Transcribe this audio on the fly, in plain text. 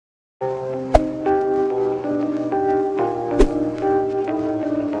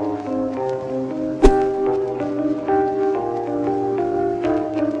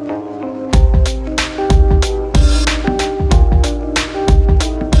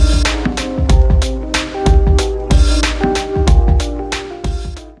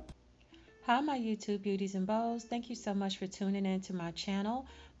YouTube beauties and bows. Thank you so much for tuning in to my channel.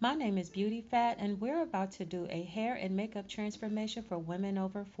 My name is Beautifaht and we're about to do a hair and makeup transformation for women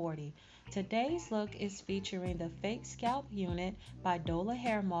over 40. Today's look is featuring the Fake Scalp unit by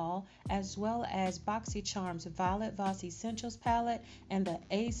DolaHair Mall, as well as Boxy Charm's Violet Voss Essentials palette and the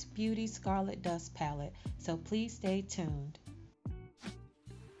Ace Beauty Scarlet Dust palette. So please stay tuned.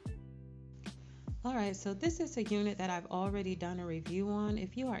 Alright, so this is a unit that I've already done a review on.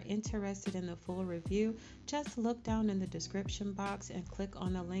 If you are interested in the full review, just look down in the description box and click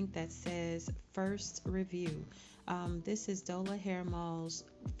on the link that says First Review. This is DolaHair Mall's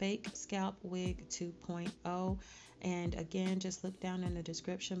Fake Scalp Wig 2.0. And again, just look down in the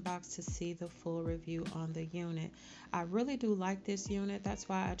description box to see the full review on the unit. I really do like this unit. That's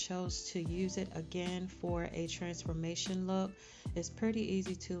why I chose to use it again for a transformation look. It's pretty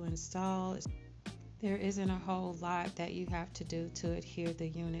easy to install. There isn't a whole lot that you have to do to adhere the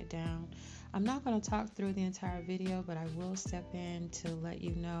unit down. I'm not going to talk through the entire video, but I will step in to let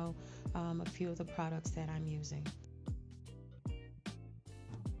you know a few of the products that I'm using.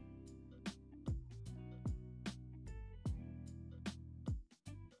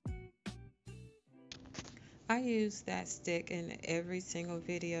 I use that stick in every single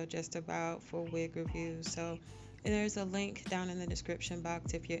video just about for wig reviews, so there's a link down in the description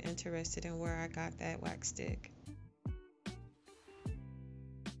box if you're interested in where I got that wax stick.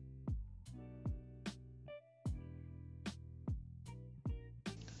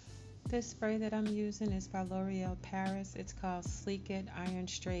 This spray that I'm using is by L'Oreal Paris. It's called Sleek It Iron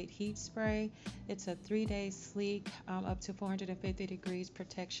Straight Heat Spray. It's a 3-day sleek, up to 450 degrees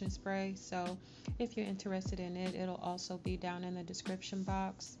protection spray. So if you're interested in it, it'll also be down in the description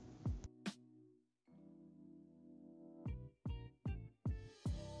box.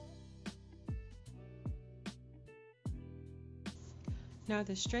 Now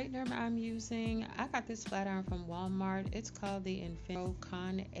the straightener I'm using, I got this flat iron from Walmart. It's called the Infinito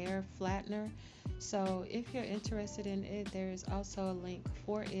Con Air Flattener. So if you're interested in it, there is also a link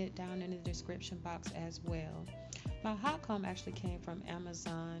for it down in the description box as well. My hot comb actually came from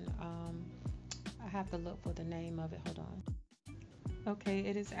Amazon. I have to look for the name of it. Hold on. Okay,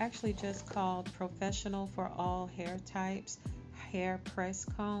 it is actually just called Professional for All Hair Types Hair Press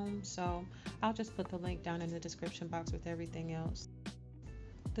Comb. So I'll just put the link down in the description box with everything else.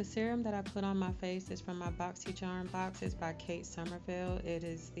 The serum that I put on my face is from my Boxy Charm box. It's by Kate Somerville. It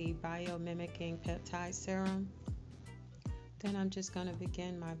is the Biomimicking Peptide Serum. Then I'm just going to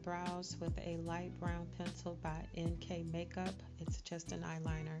begin my brows with a light brown pencil by NK Makeup. It's just an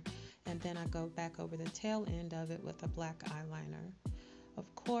eyeliner. And then I go back over the tail end of it with a black eyeliner.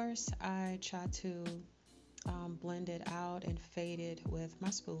 Of course, I try to blend it out and fade it with my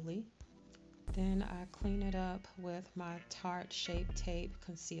spoolie. Then I clean it up with my Tarte Shape Tape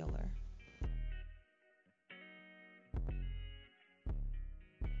Concealer.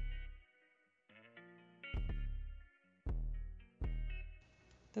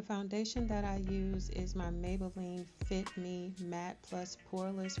 The foundation that I use is my Maybelline Fit Me Matte Plus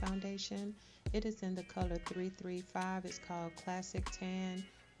Poreless Foundation. It is in the color 335. It's called Classic Tan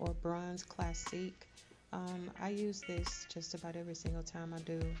or Bronze Classique. I use this just about every single time I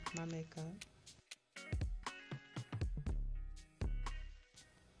do my makeup.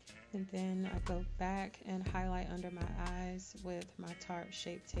 And then I go back and highlight under my eyes with my Tarte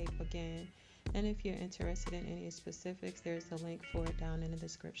Shape Tape again. And if you're interested in any specifics, there's a link for it down in the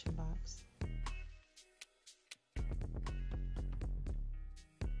description box.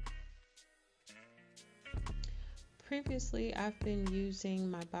 Previously, I've been using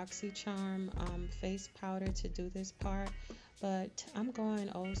my Boxy Charm face powder to do this part, but I'm going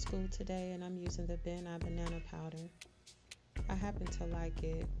old school today and I'm using the Ben Nye Banana powder. I happen to like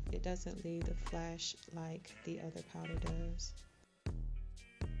it. It doesn't leave the flash like the other powder does.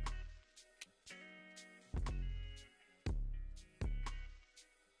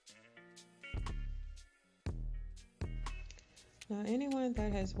 Now, anyone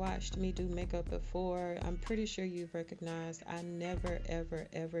that has watched me do makeup before, I'm pretty sure you've recognized I never,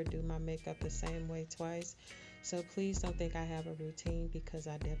 ever do my makeup the same way twice. So please don't think I have a routine, because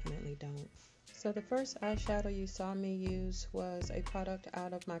I definitely don't. So the first eyeshadow you saw me use was a product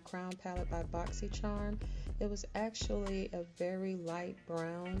out of my Crown palette by Boxy Charm. It was actually a very light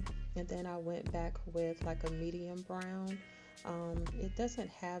brown, and then I went back with like a medium brown. It doesn't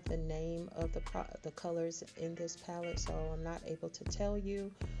have the name of the colors in this palette, so I'm not able to tell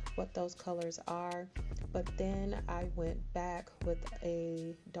you what those colors are. But then I went back with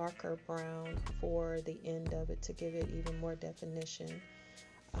a darker brown for the end of it to give it even more definition.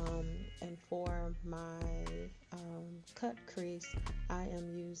 And for my cut crease, I am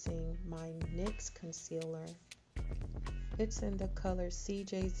using my NYX concealer. It's in the color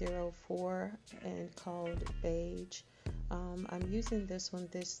CJ04 and called Beige. I'm using this one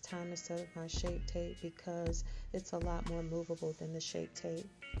this time instead of my Shape Tape because it's a lot more movable than the Shape Tape.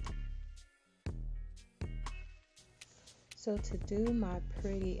 So to do my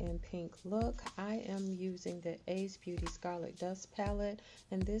pretty and pink look, I am using the Ace Beauty Scarlet Dust palette,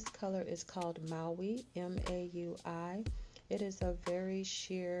 and this color is called Maui, M-A-U-I. It is a very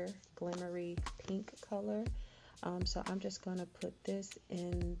sheer, glimmery pink color. So I'm just going to put this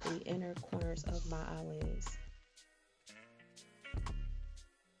in the inner corners of my eyelids.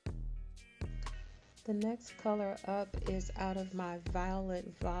 The next color up is out of my Violet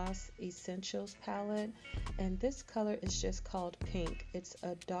Voss Essentials palette, and this color is just called Pink. It's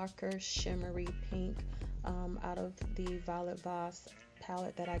a darker shimmery pink out of the Violet Voss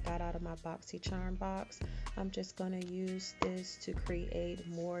palette that I got out of my Boxy Charm box. I'm just going to use this to create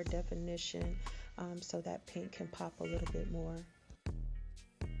more definition so that pink can pop a little bit more.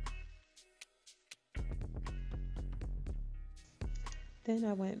 Then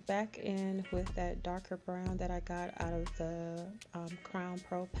I went back in with that darker brown that I got out of the Crown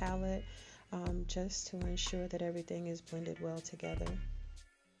Pro palette just to ensure that everything is blended well together.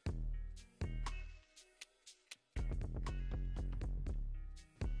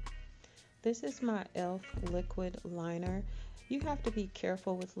 This is my e.l.f. liquid liner. You have to be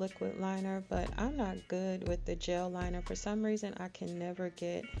careful with liquid liner, but I'm not good with the gel liner. For some reason, I can never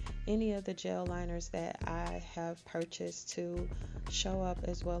get any of the gel liners that I have purchased to show up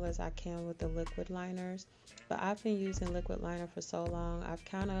as well as I can with the liquid liners. But I've been using liquid liner for so long, I've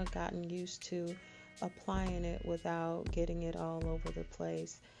kind of gotten used to applying it without getting it all over the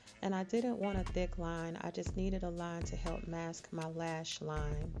place. And I didn't want a thick line, I just needed a line to help mask my lash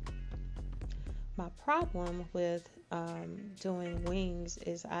line. My problem with doing wings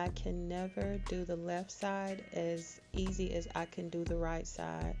is I can never do the left side as easy as I can do the right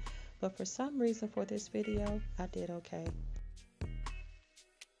side. But for some reason for this video, I did okay.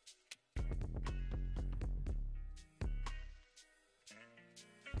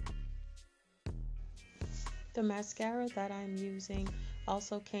 The mascara that I'm using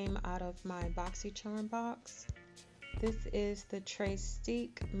also came out of my Boxy Charm box. This is the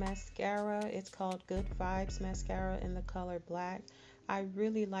Trace-Stick mascara. It's called Good Vibes mascara in the color black. I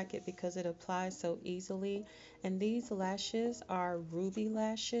really like it because it applies so easily. And these lashes are ruby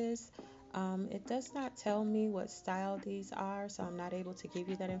lashes. It does not tell me what style these are, so I'm not able to give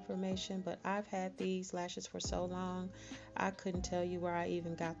you that information. But I've had these lashes for so long, I couldn't tell you where I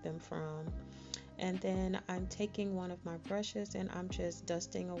even got them from. And then I'm taking one of my brushes and I'm just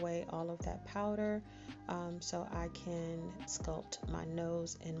dusting away all of that powder so I can sculpt my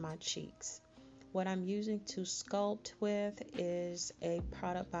nose and my cheeks. What I'm using to sculpt with is a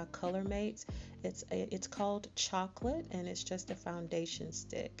product by ColorMates. It's called Chocolate and it's just a foundation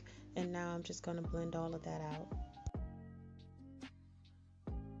stick. And now I'm just going to blend all of that out.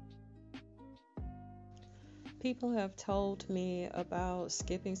 People have told me about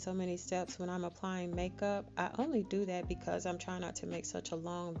skipping so many steps when I'm applying makeup. I only do that because I'm trying not to make such a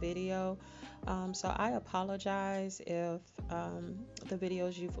long video. So I apologize if the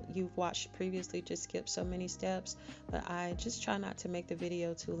videos you've watched previously just skip so many steps, but I just try not to make the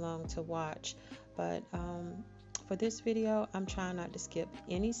video too long to watch. But for this video, I'm trying not to skip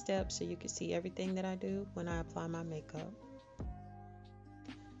any steps so you can see everything that I do when I apply my makeup.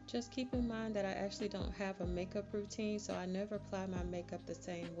 Just keep in mind that I actually don't have a makeup routine, so I never apply my makeup the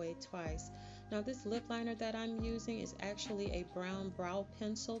same way twice. Now this lip liner that I'm using is actually a brown brow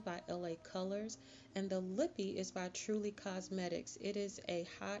pencil by LA Colors, and the lippy is by Truly Cosmetics. It is a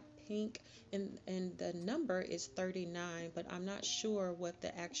hot pink and the number is 39, but I'm not sure what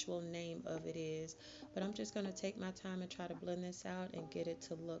the actual name of it is. But I'm just going to take my time and try to blend this out and get it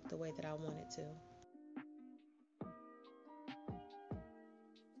to look the way that I want it to.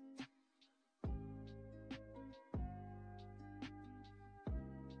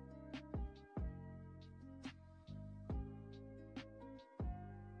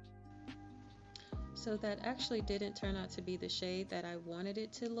 So that actually didn't turn out to be the shade that I wanted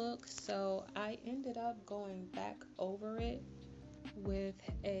it to look. So I ended up going back over it with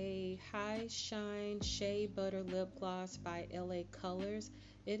a High Shine Shea Butter Lip Gloss by LA Colors.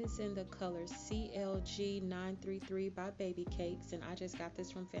 It is in the color CLG 933 by Baby Cakes, and I just got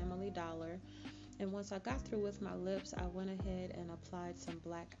this from Family Dollar. And once I got through with my lips, I went ahead and applied some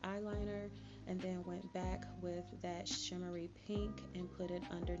black eyeliner and then went back with that shimmery pink and put it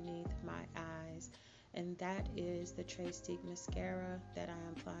underneath my eyes. and that is the Tray Stick Mascara that I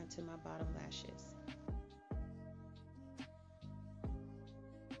am applying to my bottom lashes.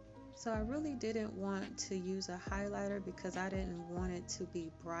 So I really didn't want to use a highlighter because I didn't want it to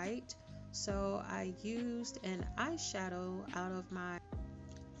be bright. So I used an eyeshadow out of my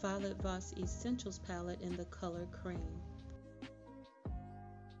Violet Voss Essentials palette in the color Cream.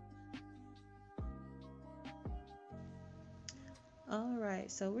 Alright,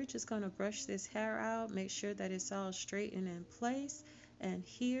 so we're just going to brush this hair out, make sure that it's all straight and in place, and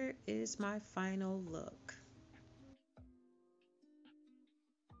here is my final look.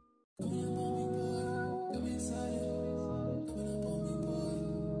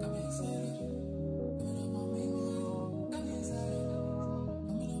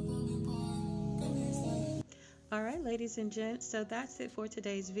 Alright, ladies and gents, so that's it for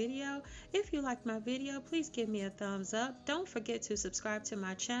today's video. If you liked my video, please give me a thumbs up. Don't forget to subscribe to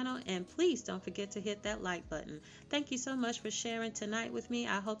my channel, and please don't forget to hit that like button. Thank you so much for sharing tonight with me.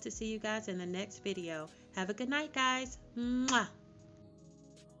 I hope to see you guys in the next video. Have a good night, guys. Mwah!